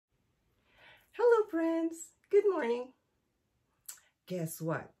Good morning. Guess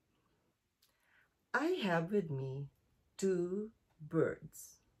what? I have with me two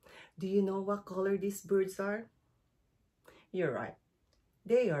birds. Do you know what color these birds are? You're right.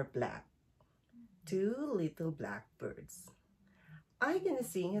 They are black. Two little black birds. I'm gonna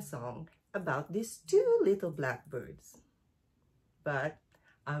sing a song about these two little black birds. But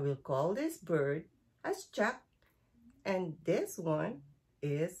I will call this bird as Jack, and this one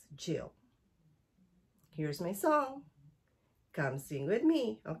is Jill. Here's my song. Come sing with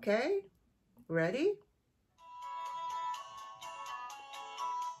me, okay? Ready?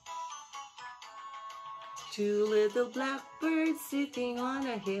 Two little blackbirds sitting on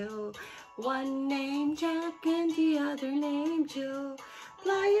a hill, one named Jack and the other named Jill.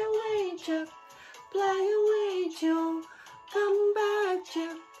 Fly away, Jack, fly away, Jill. Come back,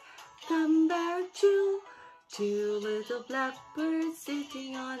 Jack, come back, Jill. Two little blackbirds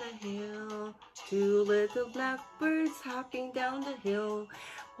sitting on a hill, two little blackbirds hopping down the hill,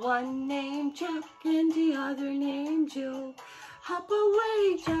 one named Jack and the other named Jill. Hop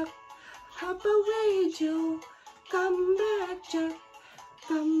away, Jack, hop away, Jill. Come back, Jack,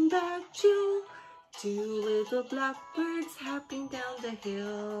 come back, Jill. Two little blackbirds hopping down the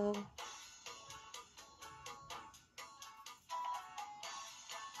hill.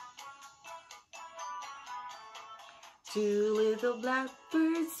 Two little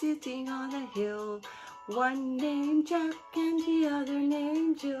blackbirds sitting on a hill, one named Jack and the other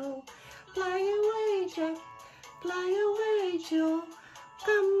named Jill. Fly away, Jack, fly away, Jill.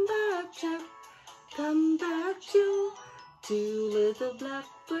 Come back, Jack, come back, Jill. Two little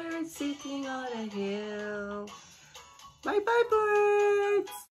blackbirds sitting on a hill. Bye-bye, birds!